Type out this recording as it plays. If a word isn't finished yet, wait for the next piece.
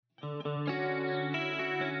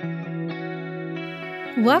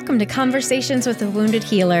Welcome to Conversations with a Wounded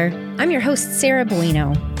Healer. I'm your host, Sarah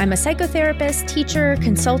Bueno. I'm a psychotherapist, teacher,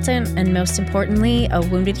 consultant, and most importantly, a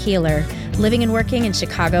wounded healer, living and working in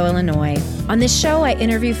Chicago, Illinois. On this show, I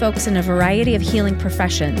interview folks in a variety of healing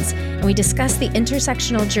professions, and we discuss the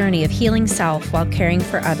intersectional journey of healing self while caring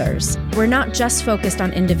for others. We're not just focused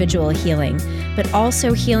on individual healing, but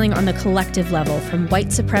also healing on the collective level from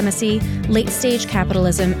white supremacy, late-stage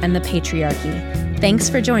capitalism, and the patriarchy. Thanks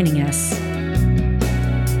for joining us.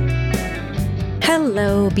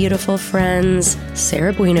 Hello, beautiful friends.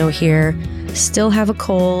 Sarah Bueno here. Still have a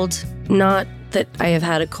cold. Not that I have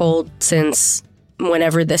had a cold since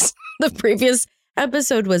whenever the previous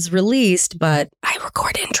episode was released, but I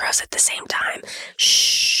record intros at the same time.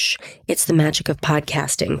 Shh. It's the magic of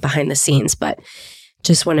podcasting behind the scenes, but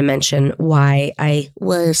just want to mention why I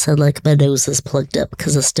said like my nose is plugged up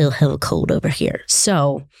because I still have a cold over here.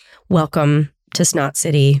 So welcome to Snot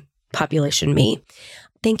City, population me.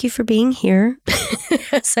 Thank you for being here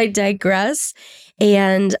as I digress.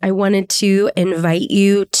 And I wanted to invite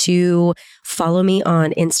you to follow me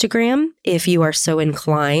on Instagram if you are so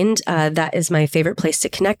inclined. That is my favorite place to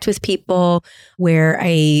connect with people, where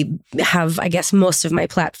I have, I guess, most of my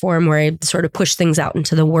platform where I sort of push things out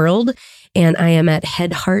into the world. And I am at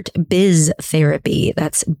Head Heart Biz Therapy.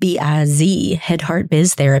 That's B-I-Z, Head Heart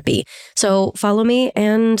Biz Therapy. So follow me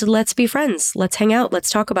and let's be friends. Let's hang out. Let's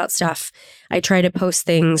talk about stuff. I try to post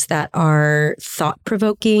things that are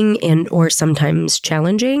thought-provoking and or sometimes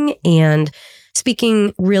challenging, and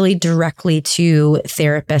speaking really directly to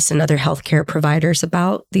therapists and other healthcare providers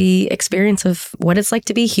about the experience of what it's like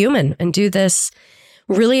to be human and do this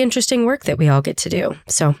really interesting work that we all get to do.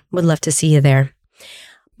 So would love to see you there.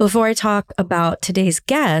 Before I talk about today's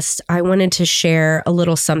guest, I wanted to share a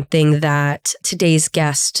little something that today's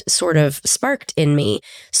guest sort of sparked in me.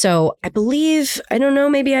 So I believe, I don't know,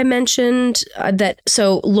 maybe I mentioned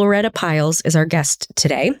so Loretta Pyles is our guest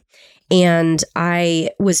today. And I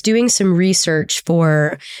was doing some research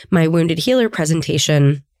for my Wounded Healer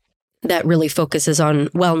presentation that really focuses on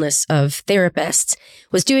wellness of therapists,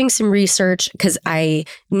 was doing some research because I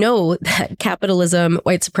know that capitalism,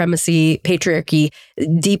 white supremacy, patriarchy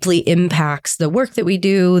deeply impacts the work that we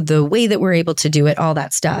do, the way that we're able to do it, all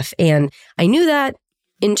that stuff. And I knew that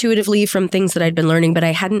intuitively from things that I'd been learning, but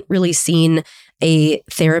I hadn't really seen a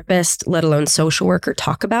therapist, let alone social worker,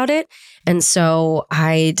 talk about it. And so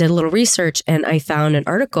I did a little research and I found an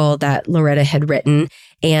article that Loretta had written.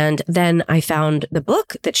 And then I found the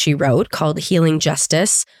book that she wrote called Healing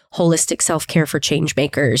Justice, Holistic Self-Care for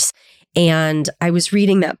Changemakers. And I was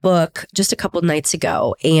reading that book just a couple nights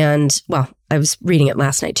ago. And well, I was reading it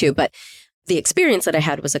last night too, but the experience that I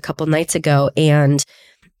had was a couple nights ago. And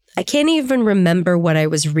I can't even remember what I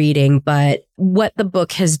was reading, but what the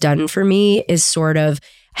book has done for me is sort of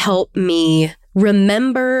help me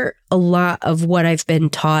remember a lot of what I've been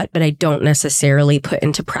taught, but I don't necessarily put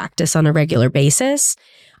into practice on a regular basis.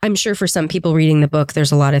 I'm sure for some people reading the book,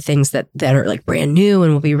 there's a lot of things that are like brand new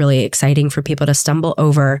and will be really exciting for people to stumble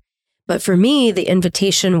over. But for me, the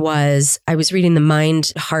invitation was, I was reading the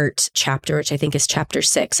Mind Heart chapter, which I think is chapter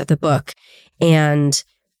 6 of the book. And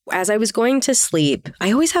as I was going to sleep,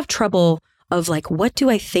 I always have trouble of like, what do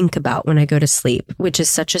I think about when I go to sleep, which is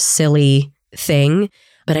such a silly thing.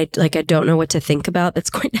 But I don't know what to think about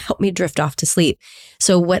that's going to help me drift off to sleep.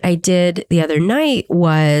 So what I did the other night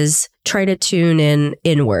was try to tune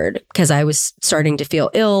inward because I was starting to feel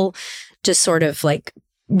ill, just sort of like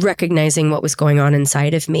recognizing what was going on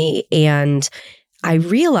inside of me. And I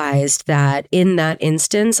realized that in that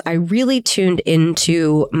instance, I really tuned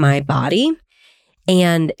into my body.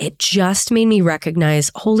 And it just made me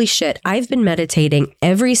recognize, holy shit, I've been meditating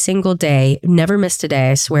every single day, never missed a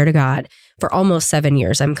day, I swear to God, for almost 7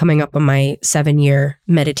 years. I'm coming up on my 7-year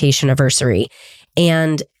meditation anniversary.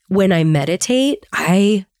 And when I meditate,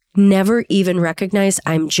 I never even recognize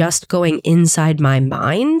I'm just going inside my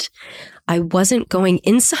mind. I wasn't going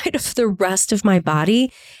inside of the rest of my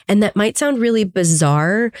body. And that might sound really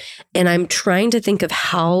bizarre. And I'm trying to think of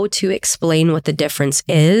how to explain what the difference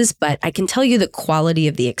is, but I can tell you the quality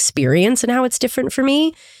of the experience and how it's different for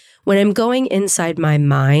me. When I'm going inside my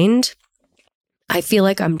mind, I feel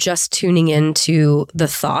like I'm just tuning into the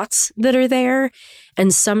thoughts that are there.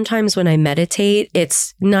 And sometimes when I meditate,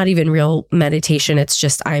 it's not even real meditation. It's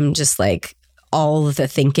just, I'm just like, all of the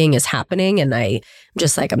thinking is happening. And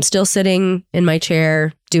I'm still sitting in my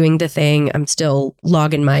chair doing the thing. I'm still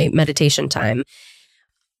logging my meditation time.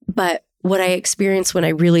 But what I experienced when I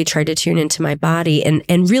really tried to tune into my body and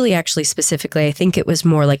really actually specifically, I think it was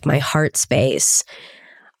more like my heart space.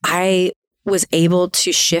 I was able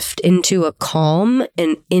to shift into a calm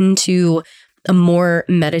and into a more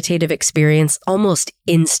meditative experience almost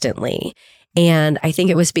instantly. And I think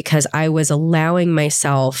it was because I was allowing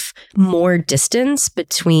myself more distance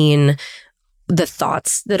between the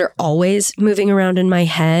thoughts that are always moving around in my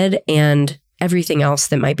head and everything else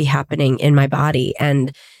that might be happening in my body.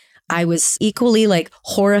 And I was equally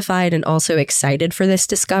horrified and also excited for this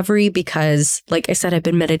discovery because, like I said, I've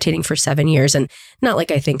been meditating for 7 years, and not like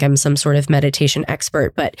I think I'm some sort of meditation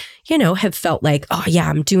expert, but, have felt like, oh yeah,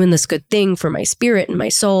 I'm doing this good thing for my spirit and my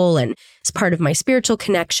soul, and it's part of my spiritual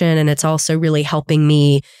connection. And it's also really helping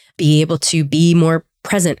me be able to be more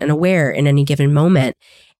present and aware in any given moment.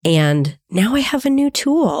 And now I have a new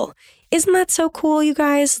tool. Isn't that so cool, you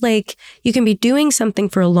guys? You can be doing something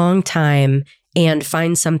for a long time and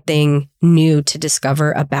find something new to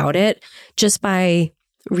discover about it just by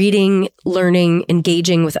reading, learning,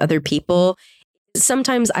 engaging with other people.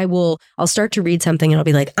 Sometimes I'll start to read something and I'll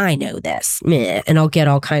be like, I know this, meh, and I'll get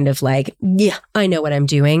all kind of yeah, I know what I'm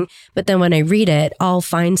doing. But then when I read it, I'll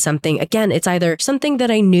find something. Again, it's either something that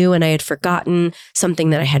I knew and I had forgotten,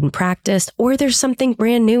 something that I hadn't practiced, or there's something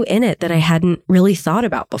brand new in it that I hadn't really thought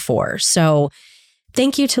about before. So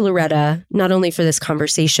thank you to Loretta, not only for this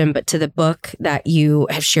conversation, but to the book that you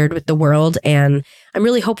have shared with the world. And I'm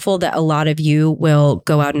really hopeful that a lot of you will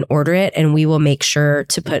go out and order it. And we will make sure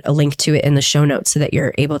to put a link to it in the show notes so that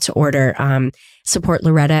you're able to order. Support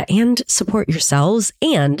Loretta and support yourselves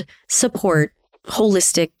and support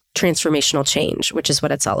holistic transformational change, which is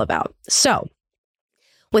what it's all about. So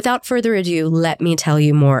without further ado, let me tell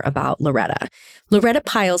you more about Loretta. Loretta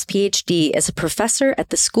Pyles, PhD, is a professor at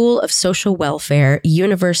the School of Social Welfare,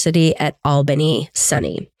 University at Albany,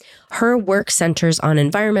 SUNY. Her work centers on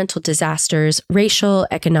environmental disasters, racial,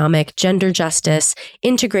 economic, gender justice,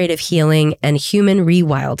 integrative healing, and human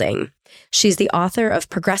rewilding. She's the author of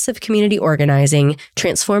Progressive Community Organizing,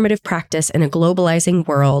 Transformative Practice in a Globalizing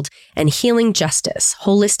World, and Healing Justice,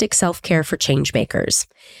 Holistic Self-Care for Changemakers.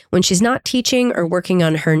 When she's not teaching or working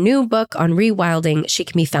on her new book on rewilding, she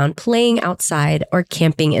can be found playing outside or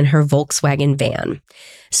camping in her Volkswagen van.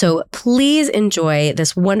 So please enjoy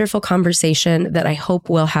this wonderful conversation that I hope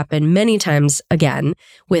will happen many times again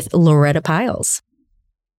with Loretta Pyles.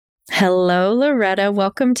 Hello, Loretta.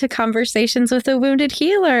 Welcome to Conversations with a Wounded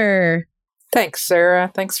Healer. Thanks,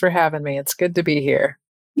 Sarah. Thanks for having me. It's good to be here.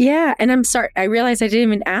 Yeah. And I'm sorry, I realized I didn't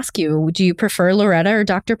even ask you. Do you prefer Loretta or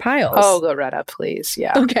Dr. Pyles? Oh, Loretta, please.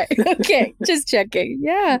 Yeah. Okay. Just checking.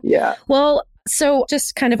 Yeah. Yeah. Well, so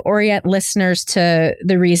just kind of orient listeners to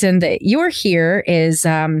the reason that you're here is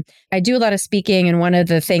I do a lot of speaking. And one of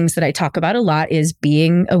the things that I talk about a lot is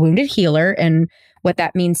being a wounded healer and what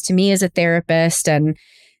that means to me as a therapist, and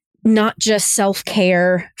not just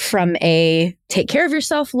self-care from a take care of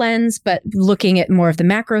yourself lens, but looking at more of the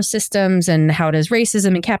macro systems and how does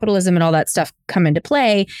racism and capitalism and all that stuff come into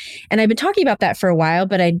play. And I've been talking about that for a while,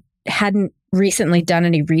 but I hadn't recently done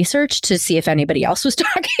any research to see if anybody else was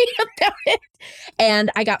talking about it.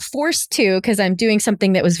 And I got forced to because I'm doing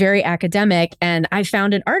something that was very academic. And I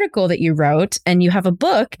found an article that you wrote, and you have a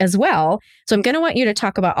book as well. So I'm going to want you to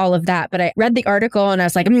talk about all of that. But I read the article and I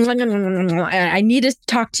was like, I need to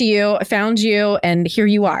talk to you. I found you, and here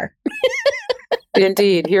you are.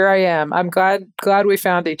 Indeed, here I am. I'm glad we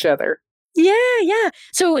found each other. Yeah.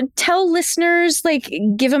 So tell listeners,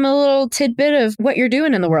 give them a little tidbit of what you're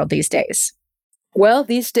doing in the world these days. Well,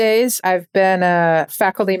 these days, I've been a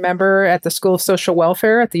faculty member at the School of Social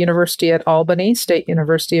Welfare at the University at Albany, State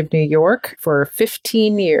University of New York, for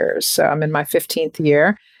 15 years. So I'm in my 15th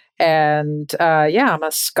year. And I'm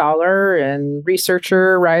a scholar and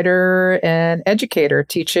researcher, writer, and educator,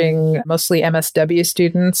 teaching mostly MSW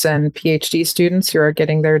students and PhD students who are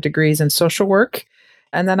getting their degrees in social work.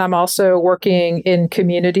 And then I'm also working in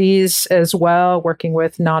communities as well, working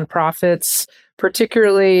with nonprofits,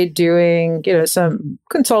 particularly doing, some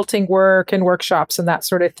consulting work and workshops and that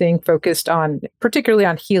sort of thing, focused particularly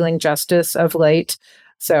on healing justice of late.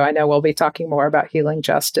 So I know we'll be talking more about healing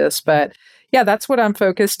justice, but yeah, that's what I'm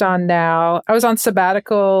focused on now. I was on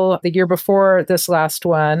sabbatical the year before this last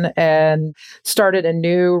one and started a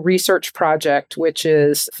new research project, which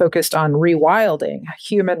is focused on rewilding,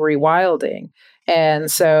 human rewilding.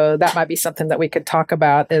 And so that might be something that we could talk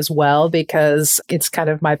about as well, because it's kind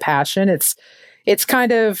of my passion. It's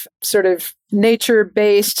kind of sort of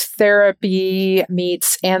nature-based therapy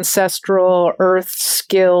meets ancestral earth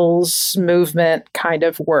skills movement kind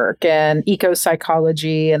of work and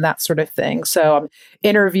eco-psychology and that sort of thing. So I'm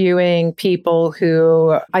interviewing people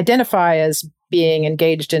who identify as being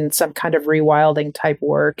engaged in some kind of rewilding type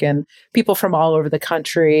work, and people from all over the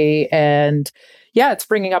country. And yeah, it's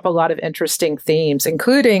bringing up a lot of interesting themes,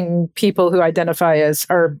 including people who identify as,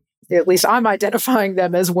 or at least I'm identifying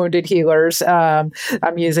them as wounded healers. I'm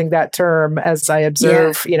using that term as I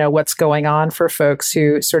observe, what's going on for folks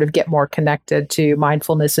who sort of get more connected to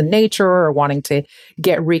mindfulness in nature or wanting to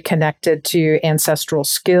get reconnected to ancestral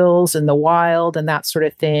skills in the wild and that sort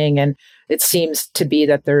of thing. And it seems to be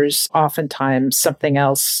that there's oftentimes something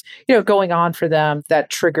else, going on for them that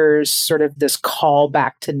triggers sort of this call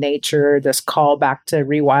back to nature, this call back to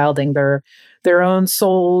rewilding their own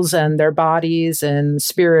souls and their bodies and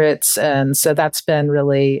spirits. And so that's been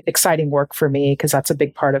really exciting work for me because that's a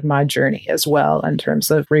big part of my journey as well in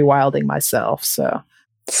terms of rewilding myself.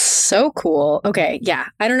 So cool. Okay. Yeah.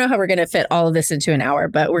 I don't know how we're going to fit all of this into an hour,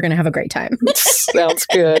 but we're going to have a great time. Sounds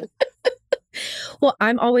good. Well,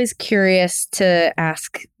 I'm always curious to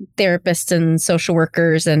ask therapists and social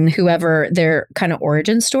workers and whoever their kind of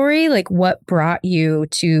origin story, like what brought you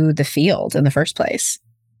to the field in the first place?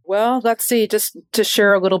 Well, let's see, just to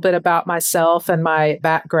share a little bit about myself and my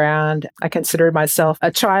background. I consider myself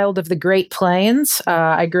a child of the Great Plains.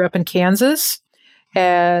 I grew up in Kansas,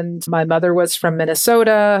 and my mother was from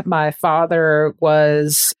Minnesota. My father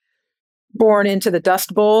was born into the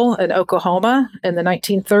Dust Bowl in Oklahoma in the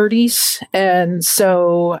 1930s. And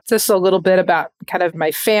so just a little bit about kind of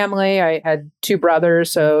my family. I had two brothers,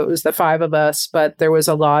 so it was the five of us, but there was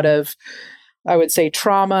a lot of, I would say,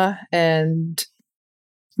 trauma and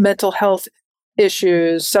mental health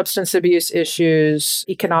issues, substance abuse issues,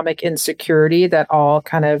 economic insecurity that all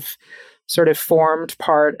kind of sort of formed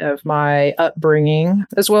part of my upbringing,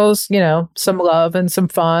 as well as, some love and some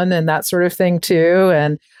fun and that sort of thing too.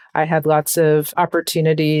 And I had lots of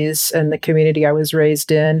opportunities in the community I was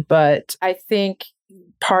raised in. But I think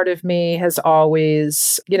part of me has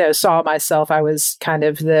always, saw myself, I was kind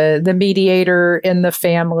of the mediator in the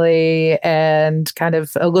family and kind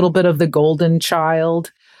of a little bit of the golden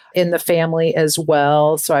child in the family as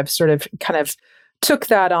well. So I've sort of kind of took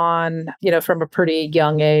that on, from a pretty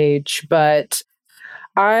young age. But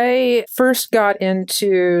I first got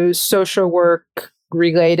into social work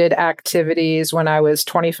related activities when I was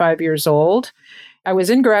 25 years old. I was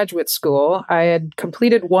in graduate school. I had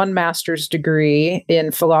completed one master's degree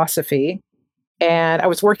in philosophy, and I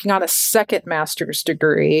was working on a second master's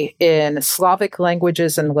degree in Slavic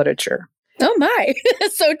languages and literature. Oh my,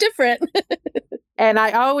 so different. And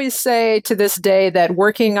I always say to this day that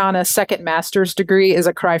working on a second master's degree is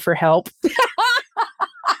a cry for help.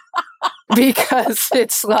 Because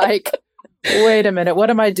it's like, wait a minute, what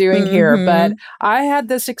am I doing here? But I had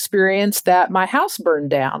this experience that my house burned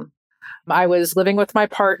down. I was living with my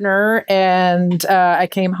partner, and I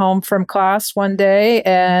came home from class one day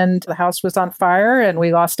and the house was on fire and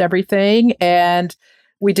we lost everything. And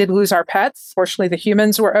we did lose our pets. Fortunately, the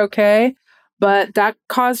humans were okay. But that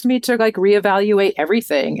caused me to reevaluate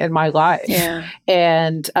everything in my life. Yeah.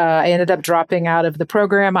 And I ended up dropping out of the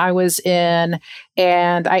program I was in.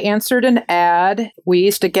 And I answered an ad. We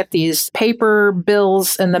used to get these paper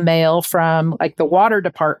bills in the mail from the water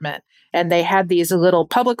department. And they had these little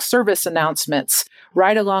public service announcements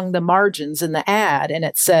right along the margins in the ad. And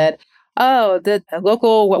it said, oh, the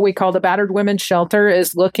local, what we call the Battered Women's Shelter,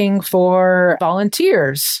 is looking for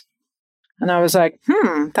volunteers. And I was like,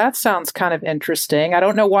 that sounds kind of interesting. I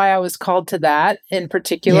don't know why I was called to that in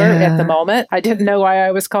particular at the moment. I didn't know why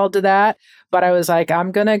I was called to that, but I was like,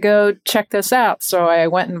 I'm going to go check this out. So I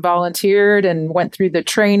went and volunteered and went through the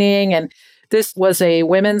training. And this was a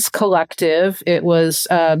women's collective. It was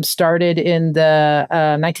started in the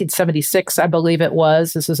 1976, I believe it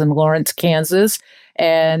was. This is in Lawrence, Kansas.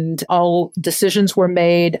 And all decisions were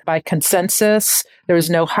made by consensus. There was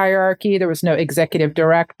no hierarchy. There was no executive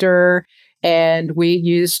director. And we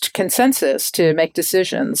used consensus to make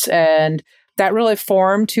decisions. And that really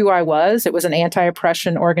formed who I was. It was an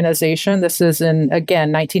anti-oppression organization. This is in,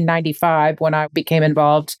 again, 1995 when I became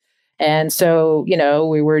involved. And so,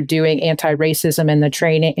 we were doing anti-racism in the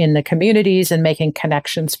training in the communities and making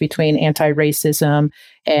connections between anti-racism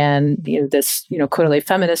and, this, clearly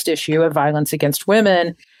feminist issue of violence against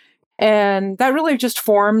women. And that really just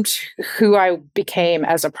formed who I became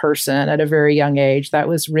as a person at a very young age. That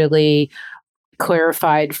was really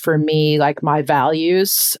clarified for me, my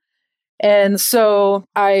values. And so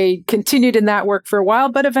I continued in that work for a while,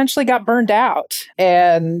 but eventually got burned out.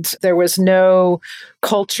 And there was no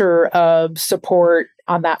culture of support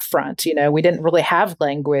on that front. We didn't really have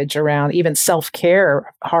language around even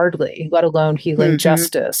self-care, hardly, let alone healing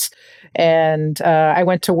justice. And I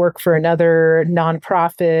went to work for another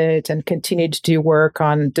nonprofit and continued to do work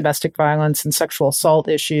on domestic violence and sexual assault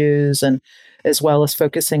issues, and as well as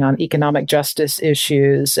focusing on economic justice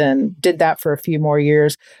issues, and did that for a few more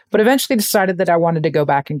years, but eventually decided that I wanted to go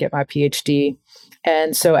back and get my PhD.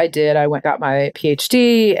 And so I did. I got my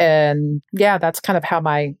PhD, and yeah, that's kind of how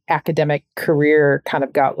my academic career kind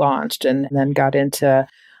of got launched, and then got into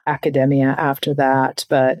academia after that.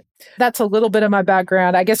 But that's a little bit of my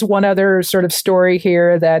background. I guess one other sort of story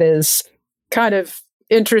here that is kind of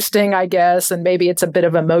interesting, I guess, and maybe it's a bit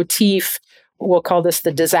of a motif. We'll call this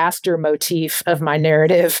the disaster motif of my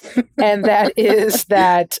narrative. And that is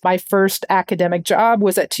that my first academic job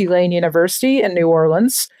was at Tulane University in New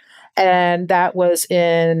Orleans. And that was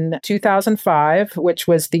in 2005, which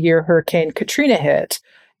was the year Hurricane Katrina hit.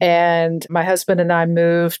 And my husband and I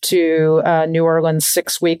moved to New Orleans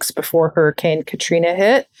 6 weeks before Hurricane Katrina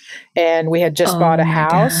hit. And we had just bought a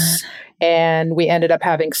house, and we ended up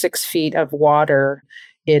having 6 feet of water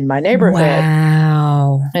in my neighborhood.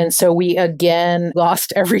 Wow. And so we again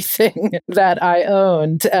lost everything that I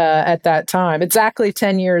owned at that time. Exactly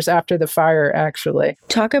 10 years after the fire, actually.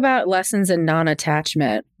 Talk about lessons in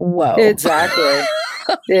non-attachment. Whoa. Exactly.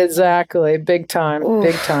 Exactly. Big time. Oof.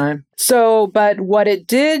 Big time. So, but what it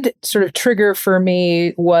did sort of trigger for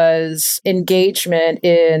me was engagement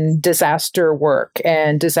in disaster work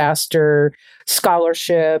and disaster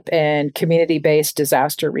scholarship and community-based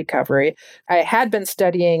disaster recovery. I had been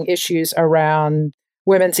studying issues around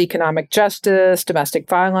women's economic justice, domestic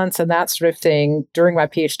violence, and that sort of thing during my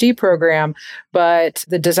PhD program. But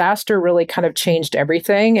the disaster really kind of changed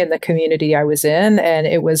everything in the community I was in. And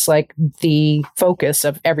it was like the focus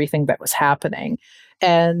of everything that was happening.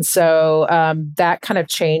 And so that kind of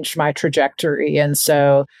changed my trajectory. And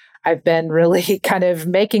so I've been really kind of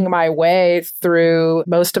making my way through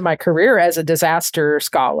most of my career as a disaster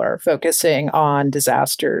scholar, focusing on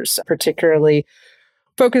disasters, particularly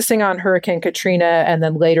focusing on Hurricane Katrina, and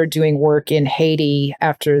then later doing work in Haiti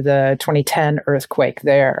after the 2010 earthquake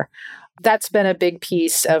there. That's been a big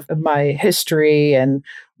piece of my history, and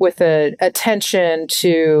with an attention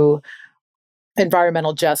to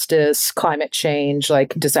environmental justice, climate change,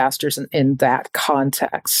 like disasters in that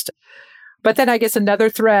context. But then I guess another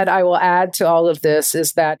thread I will add to all of this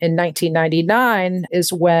is that in 1999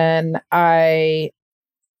 is when I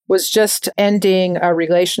was just ending a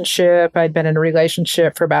relationship. I'd been in a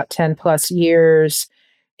relationship for about 10 plus years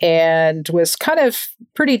and was kind of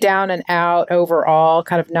pretty down and out overall,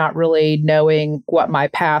 kind of not really knowing what my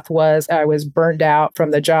path was. I was burned out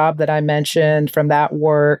from the job that I mentioned, from that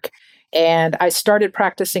work. And I started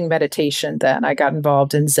practicing meditation then. I got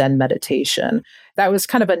involved in Zen meditation. That was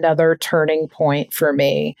kind of another turning point for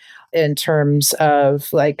me in terms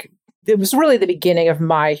of like, it was really the beginning of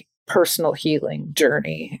my personal healing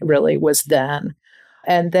journey, really was then.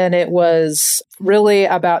 And then it was really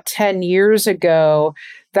about 10 years ago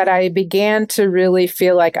that I began to really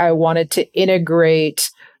feel like I wanted to integrate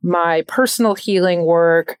my personal healing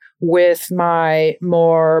work with my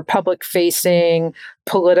more public-facing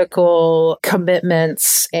political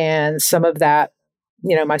commitments and some of that,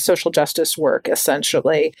 my social justice work,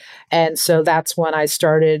 essentially. And so that's when I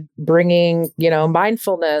started bringing,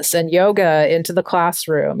 mindfulness and yoga into the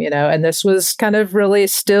classroom, and this was kind of really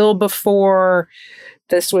still before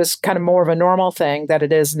this was kind of more of a normal thing that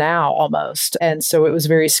it is now almost. And so it was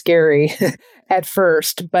very scary at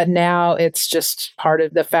first, but now it's just part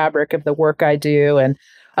of the fabric of the work I do. And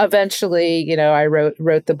eventually, I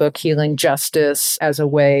wrote the book Healing Justice as a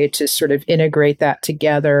way to sort of integrate that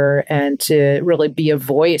together and to really be a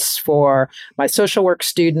voice for my social work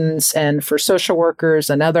students and for social workers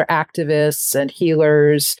and other activists and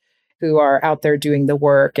healers who are out there doing the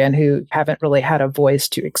work and who haven't really had a voice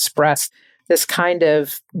to express this kind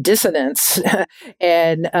of dissonance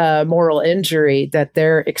and moral injury that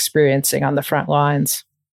they're experiencing on the front lines.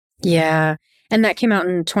 Yeah. And that came out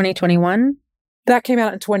in 2021? That came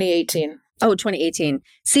out in 2018. Oh, 2018.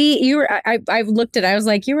 See, you were, I've looked at it. I was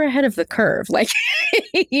like, you were ahead of the curve. Like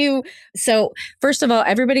so first of all,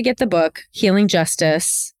 everybody get the book, Healing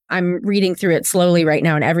Justice. I'm reading through it slowly right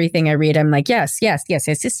now, and everything I read, I'm like, yes.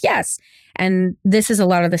 And this is a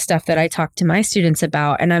lot of the stuff that I talk to my students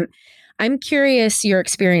about. And I'm curious your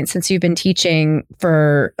experience since you've been teaching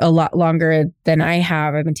for a lot longer than I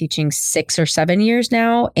have. I've been teaching 6 or 7 years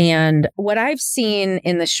now. And what I've seen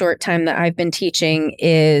in the short time that I've been teaching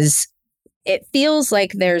is it feels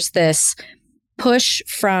like there's this push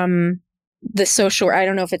from the social, I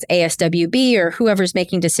don't know if it's ASWB or whoever's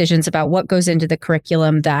making decisions about what goes into the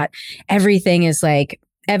curriculum, that everything is like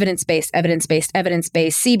evidence-based,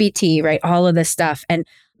 CBT, right? All of this stuff. And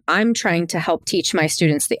I'm trying to help teach my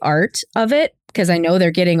students the art of it because I know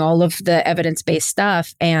they're getting all of the evidence-based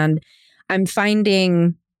stuff. And I'm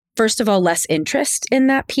finding, first of all, less interest in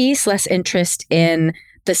that piece, less interest in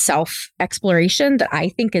the self-exploration that I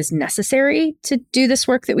think is necessary to do this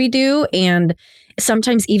work that we do. And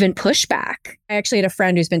sometimes even pushback. I actually had a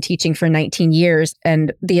friend who's been teaching for 19 years,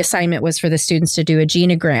 and the assignment was for the students to do a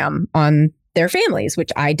genogram on their families,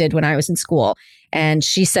 which I did when I was in school. And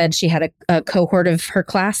she said she had a cohort of her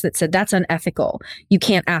class that said, that's unethical. You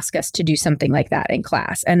can't ask us to do something like that in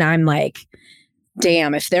class. And I'm like,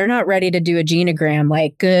 damn, if they're not ready to do a genogram,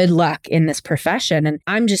 like good luck in this profession. And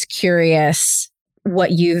I'm just curious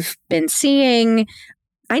what you've been seeing.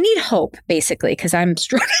 I need hope, basically, because I'm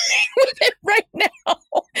struggling with it right now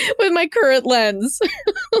with my current lens.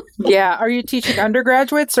 Yeah. Are you teaching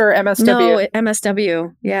undergraduates or MSW? No,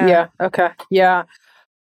 MSW. Yeah. Yeah. Okay. Yeah.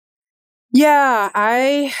 Yeah.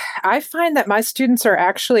 I find that my students are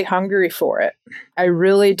actually hungry for it. I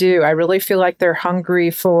really do. I really feel like they're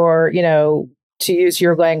hungry for, to use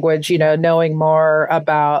your language, knowing more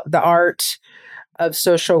about the art of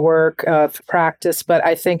social work, of practice, but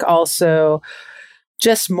I think also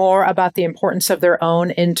just more about the importance of their own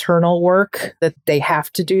internal work, that they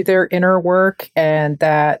have to do their inner work, and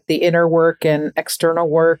that the inner work and external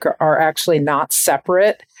work are actually not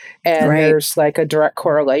separate. And Right. There's like a direct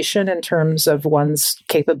correlation in terms of one's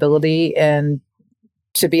capability and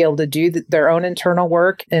to be able to do their own internal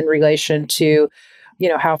work in relation to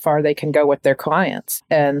how far they can go with their clients.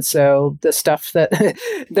 And so the stuff that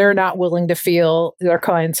they're not willing to feel, their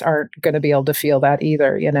clients aren't going to be able to feel that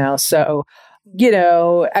either, So,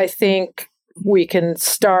 I think we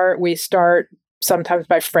start sometimes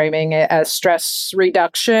by framing it as stress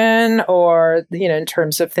reduction or, in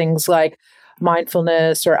terms of things like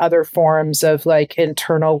mindfulness or other forms of like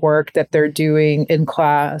internal work that they're doing in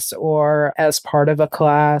class or as part of a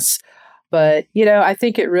class. But, I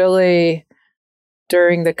think it really,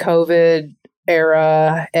 during the COVID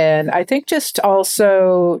era, and I think just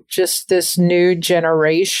this new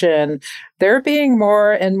generation, they're being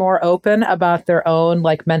more and more open about their own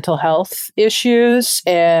like mental health issues,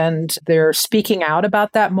 and they're speaking out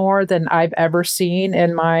about that more than I've ever seen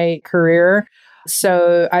in my career.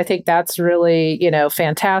 So I think that's really,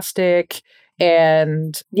 fantastic.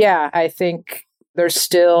 And yeah, I think there's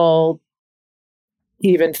still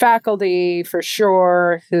even faculty for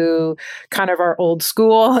sure who kind of are old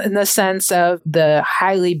school in the sense of the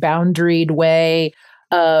highly boundaried way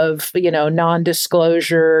of,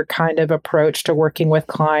 non-disclosure kind of approach to working with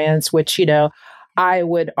clients, which, I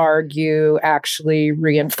would argue actually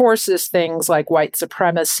reinforces things like white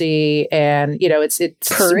supremacy. And, it's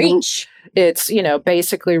Preach. It's,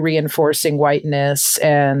 basically reinforcing whiteness.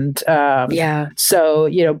 And so,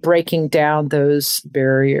 breaking down those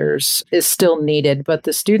barriers is still needed. But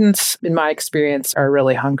the students, in my experience, are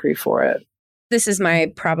really hungry for it. This is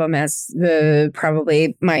my problem as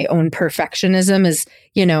probably my own perfectionism is,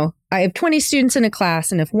 I have 20 students in a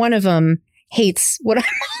class, and if one of them hates what I'm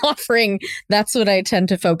offering, that's what I tend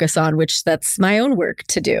to focus on, which that's my own work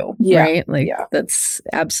to do, right? That's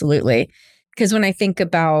absolutely. Because when I think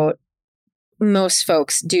about most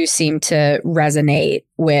folks do seem to resonate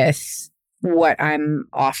with what I'm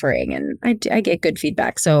offering, and I get good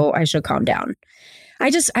feedback, so I should calm down.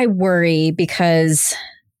 I worry because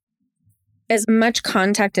as much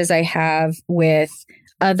contact as I have with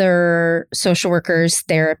other social workers,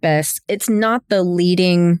 therapists, it's not the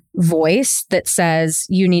leading voice that says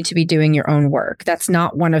you need to be doing your own work. That's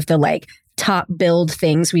not one of the like top billed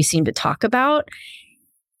things we seem to talk about.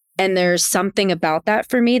 And there's something about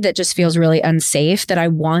that for me that just feels really unsafe, that I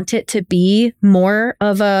want it to be more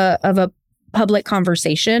of a public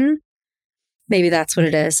conversation. Maybe that's what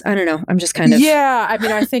it is. I don't know. I'm just kind of... Yeah. I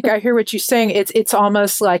mean, I think I hear what you're saying. It's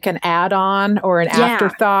almost like an add-on or an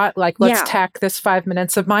afterthought. Like, let's tack this 5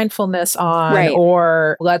 minutes of mindfulness on,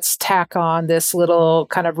 or let's tack on this little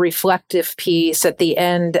kind of reflective piece at the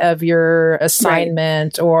end of your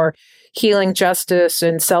assignment, or healing justice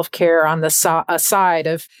and self-care on the side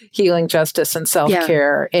of healing justice and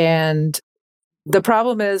self-care. And the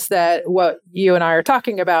problem is that what you and I are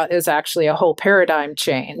talking about is actually a whole paradigm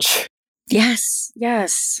change. Yes.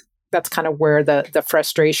 That's kind of where the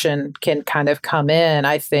frustration can kind of come in,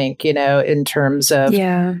 I think, in terms of,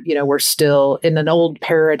 we're still in an old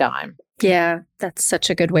paradigm. Yeah, that's such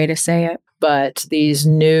a good way to say it. But these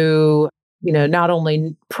new, not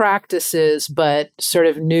only practices, but sort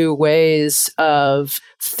of new ways of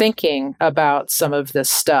thinking about some of this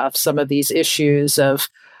stuff, some of these issues of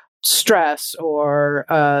stress or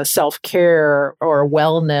self-care or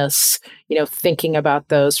wellness, thinking about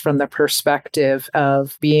those from the perspective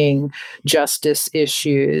of being justice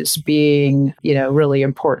issues, being, really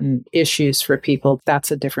important issues for people.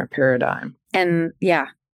 That's a different paradigm. And yeah,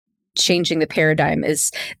 changing the paradigm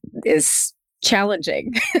is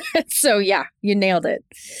challenging. So yeah, you nailed it.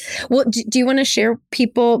 Well, do you want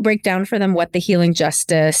to break down for them what the healing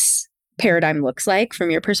justice paradigm looks like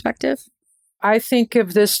from your perspective? I think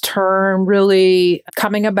of this term really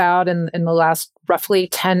coming about in the last roughly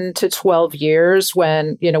 10 to 12 years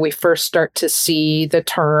when, we first start to see the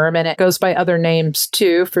term, and it goes by other names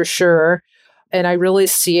too, for sure. And I really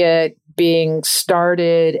see it being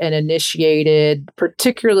started and initiated,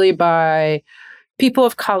 particularly by people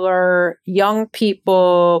of color, young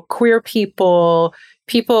people, queer people,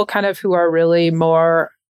 people kind of who are really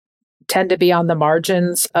tend to be on the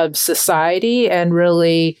margins of society, and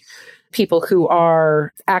really people who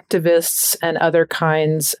are activists and other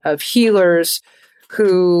kinds of healers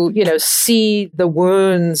who, see the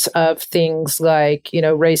wounds of things like,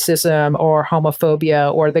 racism or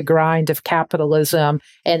homophobia or the grind of capitalism,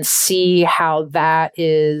 and see how that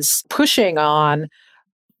is pushing on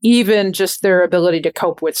even just their ability to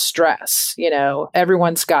cope with stress.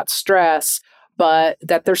 Everyone's got stress, but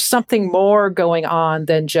that there's something more going on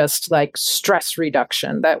than just like stress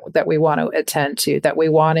reduction that we want to attend to, that we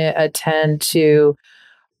want to attend to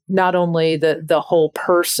not only the whole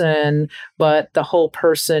person, but the whole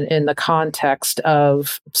person in the context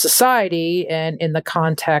of society and in the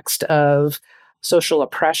context of social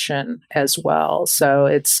oppression as well. So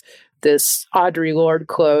it's this Audre Lorde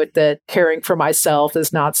quote that caring for myself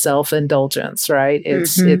is not self-indulgence, right?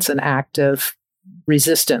 It's an act of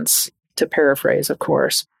resistance, to paraphrase, of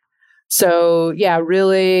course. So yeah,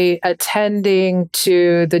 really attending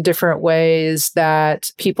to the different ways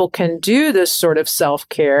that people can do this sort of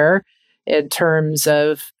self-care in terms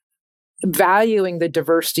of valuing the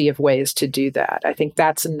diversity of ways to do that. I think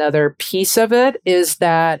that's another piece of it, is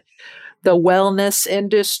that the wellness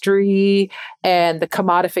industry and the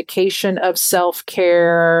commodification of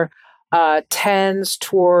self-care tends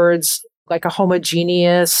towards like a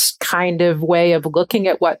homogeneous kind of way of looking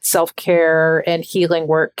at what self-care and healing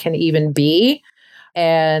work can even be,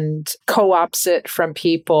 and co-opts it from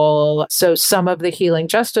people. So some of the healing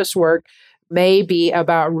justice work may be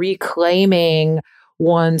about reclaiming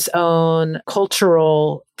one's own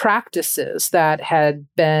cultural practices that had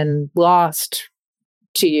been lost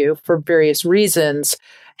to you for various reasons.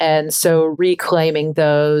 And so reclaiming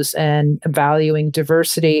those and valuing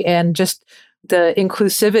diversity and just the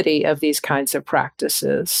inclusivity of these kinds of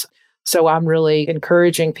practices. So I'm really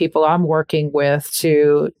encouraging people I'm working with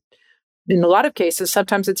to, in a lot of cases,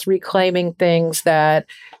 sometimes it's reclaiming things that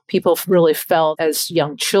people really felt as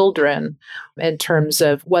young children in terms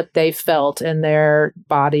of what they felt in their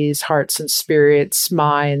bodies, hearts, and spirits,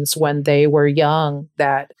 minds when they were young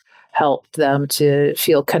that helped them to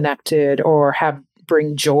feel connected or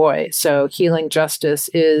bring joy. So healing justice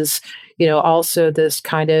is, also this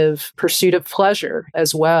kind of pursuit of pleasure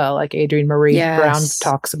as well, like Adrienne Marie Brown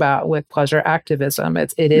talks about with pleasure activism.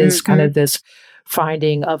 It is kind of this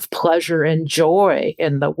finding of pleasure and joy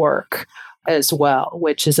in the work as well,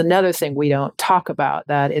 which is another thing we don't talk about,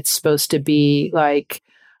 that it's supposed to be like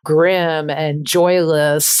grim and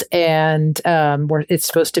joyless and it's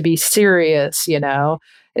supposed to be serious,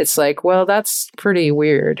 It's like, well, that's pretty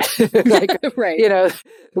weird. Like, right.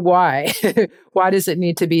 Why? Why does it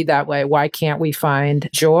need to be that way? Why can't we find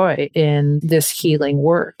joy in this healing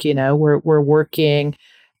work? We're working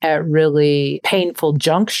at really painful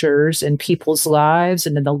junctures in people's lives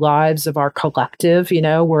and in the lives of our collective.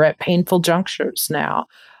 We're at painful junctures now,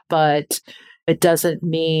 but it doesn't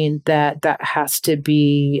mean that has to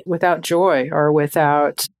be without joy or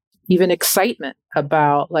without even excitement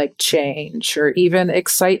about like change, or even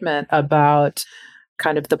excitement about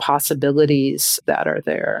kind of the possibilities that are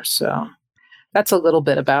there. So that's a little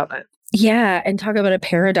bit about it. Yeah. And talk about a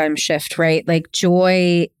paradigm shift, right? Like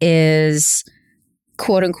joy is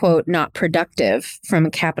quote unquote not productive from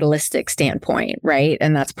a capitalistic standpoint, right?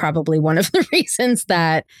 And that's probably one of the reasons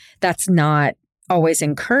that that's not always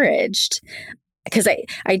encouraged. Because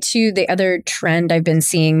I too, the other trend I've been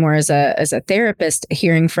seeing more as a therapist,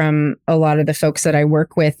 hearing from a lot of the folks that I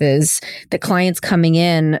work with, is the clients coming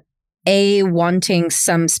in, wanting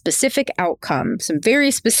some specific outcome, some very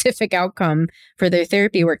specific outcome for their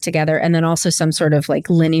therapy work together, and then also some sort of like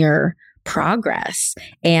linear progress.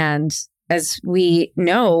 And as we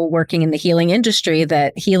know, working in the healing industry,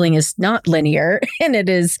 that healing is not linear and it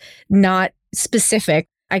is not specific.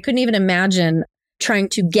 I couldn't even imagine trying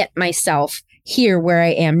to get myself here where I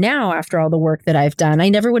am now after all the work that I've done. I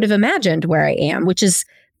never would have imagined where I am, which is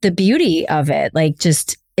the beauty of it, like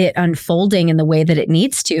just it unfolding in the way that it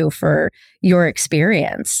needs to for your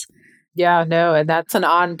experience. Yeah, no, and that's an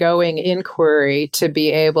ongoing inquiry to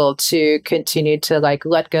be able to continue to like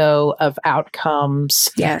let go of outcomes.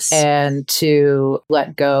 Yes. And to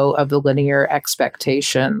let go of the linear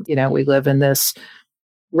expectation. You know, we live in this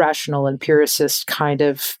rational empiricist kind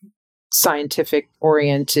of scientific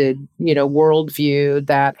oriented, worldview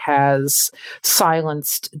that has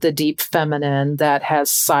silenced the deep feminine, that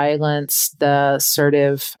has silenced the sort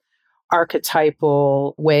of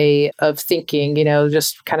archetypal way of thinking,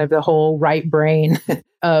 just kind of the whole right brain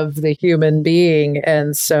of the human being.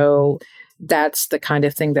 And so that's the kind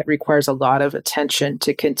of thing that requires a lot of attention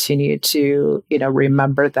to continue to,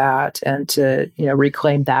 remember that and to,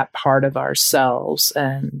 reclaim that part of ourselves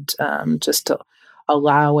and just to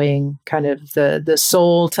allowing kind of the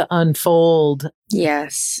soul to unfold.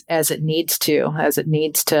 Yes. As it needs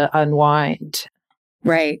to unwind.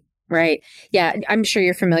 Right. Right. Yeah. I'm sure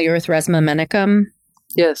you're familiar with Resmaa Menakem.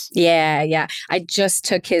 Yes. Yeah. I just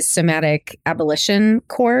took his somatic abolition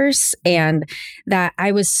course, and that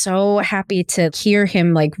I was so happy to hear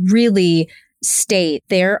him like really state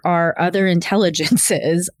there are other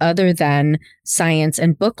intelligences other than science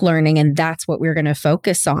and book learning. And that's what we're going to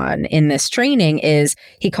focus on in this training is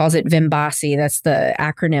he calls it Vimbasi. That's the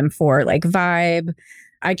acronym for like vibe.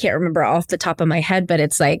 I can't remember off the top of my head, but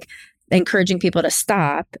it's like encouraging people to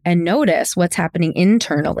stop and notice what's happening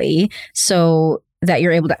internally so that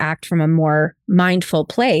you're able to act from a more mindful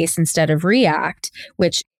place instead of react,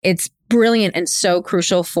 which it's brilliant and so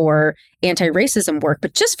crucial for anti-racism work,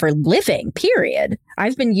 but just for living, period.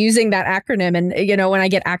 I've been using that acronym and, when I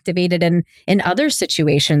get activated in other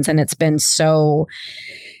situations, and it's been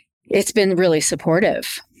really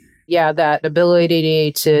supportive. Yeah, that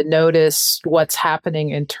ability to notice what's happening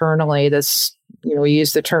internally, this, we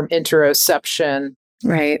use the term interoception,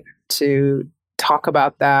 right, to talk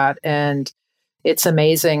about that. And it's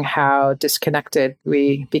amazing how disconnected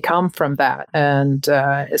we become from that. And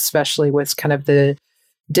especially with kind of the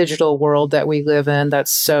digital world that we live in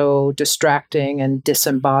that's so distracting and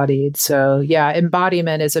disembodied. So yeah,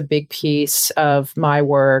 embodiment is a big piece of my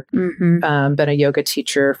work. Mm-hmm. Been a yoga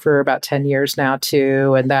teacher for about 10 years now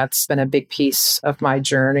too. And that's been a big piece of my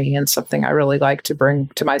journey and something I really like to bring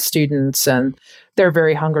to my students. And they're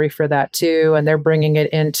very hungry for that too. And they're bringing it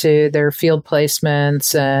into their field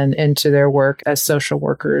placements and into their work as social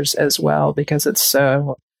workers as well, because it's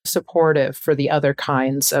so supportive for the other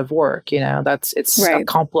kinds of work. It's right.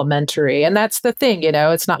 Complementary. And that's the thing,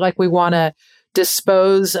 it's not like we want to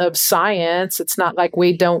dispose of science. It's not like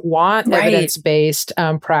we don't want right. evidence-based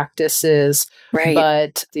practices, right.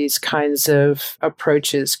 but these kinds of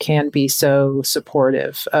approaches can be so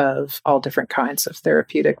supportive of all different kinds of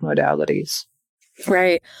therapeutic modalities.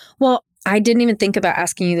 Right. Well, I didn't even think about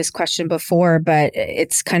asking you this question before, but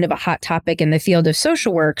it's kind of a hot topic in the field of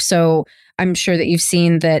social work. So I'm sure that you've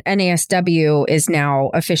seen that NASW is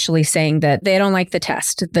now officially saying that they don't like the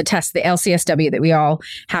LCSW that we all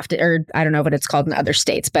have to, or I don't know what it's called in other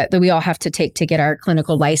states, but that we all have to take to get our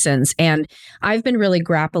clinical license. And I've been really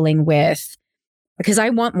grappling with, because I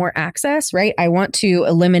want more access, right? I want to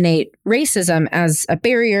eliminate racism as a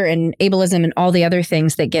barrier and ableism and all the other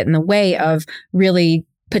things that get in the way of really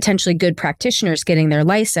potentially good practitioners getting their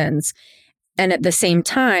license. And at the same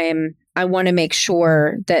time, I want to make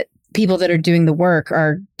sure that people that are doing the work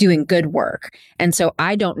are doing good work. And so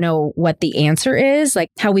I don't know what the answer is, like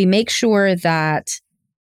how we make sure that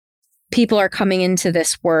people are coming into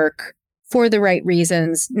this work for the right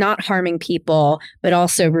reasons, not harming people, but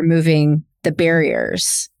also removing the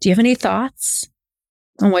barriers. Do you have any thoughts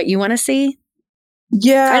on what you want to see?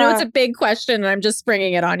 Yeah. I know it's a big question and I'm just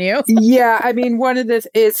springing it on you. Yeah. I mean,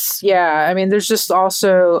 there's just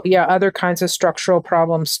also, other kinds of structural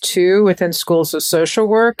problems too within schools of social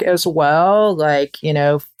work as well. Like,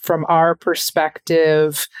 from our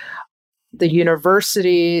perspective, the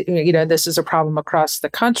university, this is a problem across the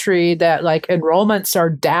country that like enrollments are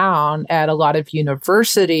down at a lot of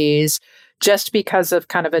universities just because of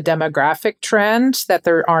kind of a demographic trend that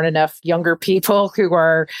there aren't enough younger people who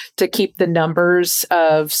are to keep the numbers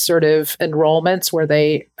of sort of enrollments where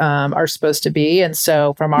they are supposed to be. And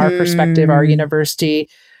so from our perspective, our university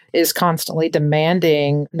is constantly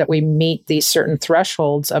demanding that we meet these certain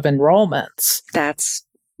thresholds of enrollments. That's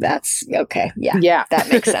okay. Yeah. That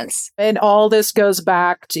makes sense. And all this goes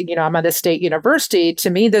back to, I'm at a state university. To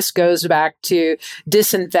me, this goes back to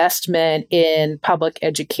disinvestment in public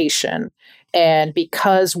education. And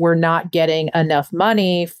because we're not getting enough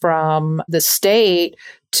money from the state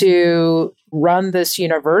to run this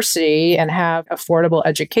university and have affordable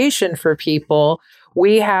education for people,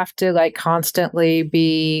 we have to like constantly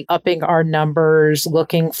be upping our numbers,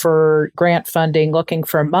 looking for grant funding, looking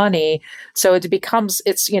for money. So it becomes,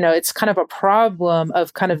 it's kind of a problem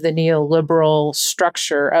of kind of the neoliberal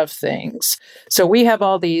structure of things. So we have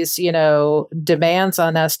all these, demands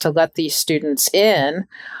on us to let these students in,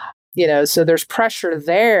 so there's pressure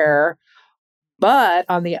there. But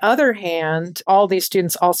on the other hand, all these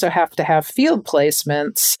students also have to have field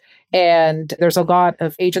placements. And there's a lot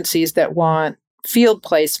of agencies that want field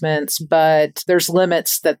placements, but there's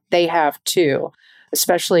limits that they have too,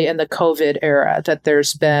 especially in the COVID era, that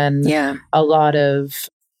there's been a lot of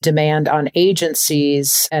demand on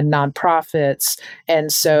agencies and nonprofits.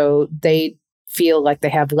 And so they feel like they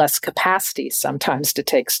have less capacity sometimes to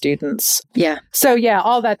take students. Yeah. So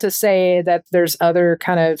all that to say that there's other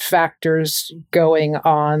kind of factors going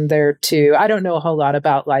on there too. I don't know a whole lot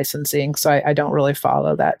about licensing, so I don't really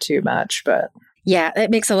follow that too much, but. Yeah, it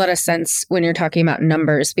makes a lot of sense when you're talking about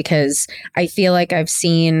numbers, because I feel like I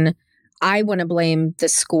want to blame the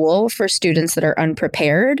school for students that are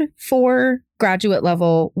unprepared for graduate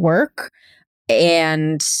level work.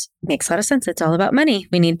 And makes a lot of sense. It's all about money.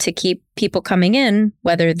 We need to keep people coming in,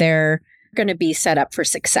 whether they're going to be set up for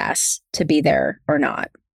success to be there or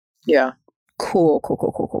not. Yeah. Cool.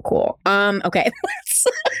 Okay.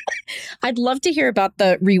 I'd love to hear about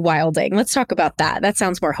the rewilding. Let's talk about that. That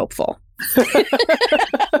sounds more hopeful.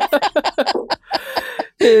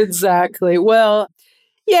 Exactly. Well,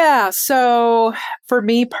 yeah. So for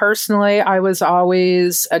me personally, I was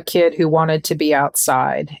always a kid who wanted to be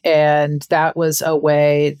outside. And that was a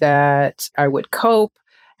way that I would cope.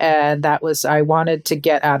 And I wanted to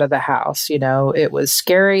get out of the house. It was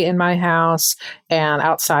scary in my house and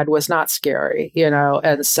outside was not scary,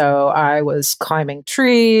 And so I was climbing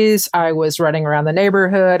trees. I was running around the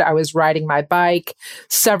neighborhood. I was riding my bike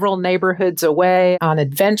several neighborhoods away on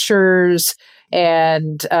adventures.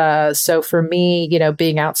 And so for me,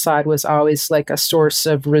 being outside was always like a source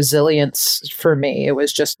of resilience for me. It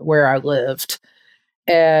was just where I lived.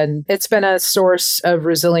 And it's been a source of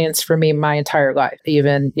resilience for me my entire life,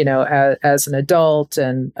 even, as an adult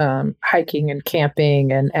and hiking and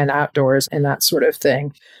camping and outdoors and that sort of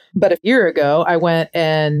thing. But a year ago, I went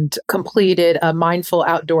and completed a mindful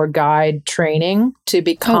outdoor guide training to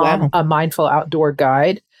become a mindful outdoor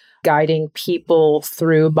guide, guiding people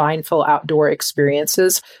through mindful outdoor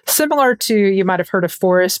experiences, similar to, you might have heard of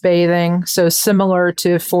forest bathing. So similar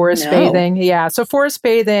to forest bathing. Yeah. So forest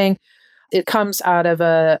bathing, it comes out of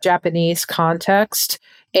a Japanese context.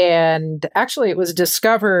 And actually, it was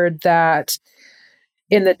discovered that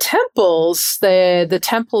in the temples, the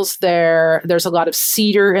temples there's a lot of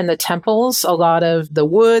cedar in the temples, a lot of the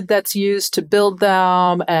wood that's used to build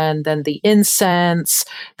them, and then the incense,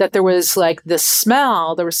 that there was like the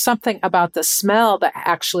smell. There was something about the smell that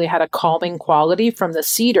actually had a calming quality from the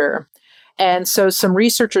cedar. And so some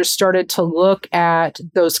researchers started to look at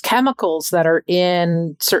those chemicals that are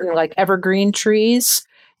in certain like evergreen trees,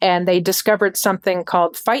 and they discovered something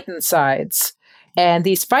called phytoncides. And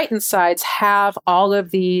these phytoncides have all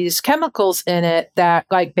of these chemicals in it that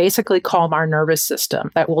like basically calm our nervous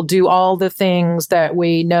system, that will do all the things that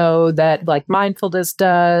we know that like mindfulness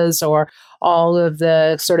does, or all of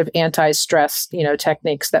the sort of anti-stress,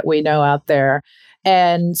 techniques that we know out there.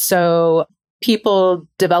 And so people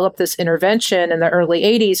developed this intervention in the early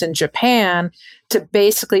 80s in Japan to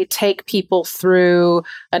basically take people through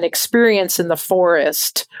an experience in the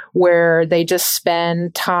forest where they just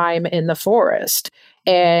spend time in the forest.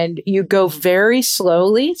 And you go very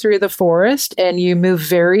slowly through the forest and you move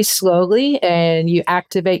very slowly and you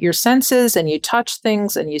activate your senses and you touch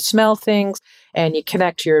things and you smell things and you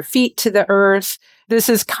connect your feet to the earth. This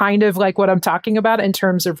is kind of like what I'm talking about in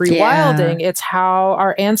terms of rewilding. Yeah. It's how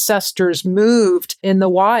our ancestors moved in the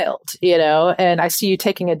wild, and I see you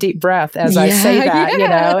taking a deep breath as I say that,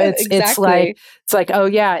 exactly. It's like, oh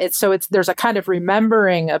yeah. There's a kind of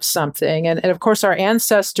remembering of something. And of course our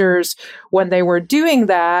ancestors, when they were doing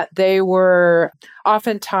that, they were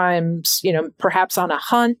oftentimes, perhaps on a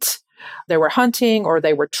hunt. They were hunting, or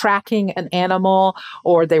they were tracking an animal,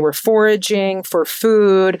 or they were foraging for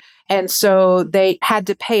food. And so they had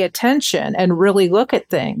to pay attention and really look at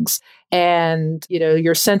things. And,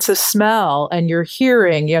 your sense of smell and your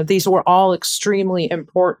hearing, these were all extremely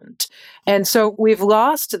important. And so we've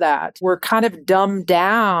lost that. We're kind of dumbed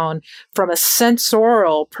down from a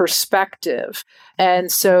sensorial perspective.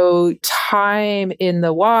 And so time in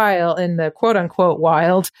the wild, in the quote unquote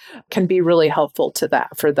wild, can be really helpful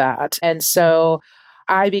for that. And so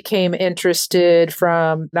I became interested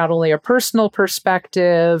from not only a personal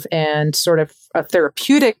perspective and sort of a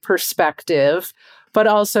therapeutic perspective, but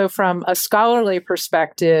also from a scholarly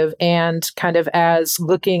perspective and kind of as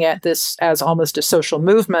looking at this as almost a social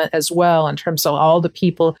movement as well, in terms of all the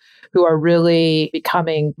people who are really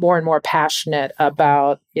becoming more and more passionate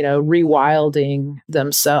about, rewilding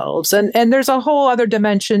themselves. And there's a whole other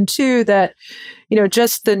dimension too that,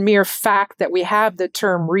 just the mere fact that we have the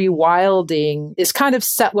term rewilding is kind of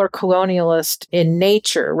settler colonialist in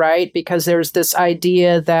nature, right? Because there's this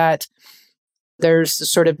idea that there's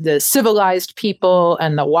sort of the civilized people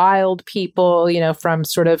and the wild people, from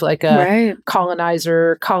sort of like a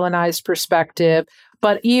colonized perspective.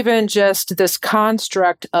 But even just this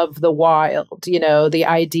construct of the wild, the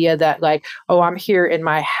idea that like, oh, I'm here in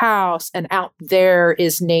my house and out there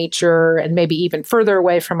is nature, and maybe even further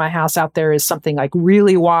away from my house out there is something like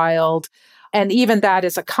really wild. And even that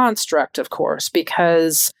is a construct, of course,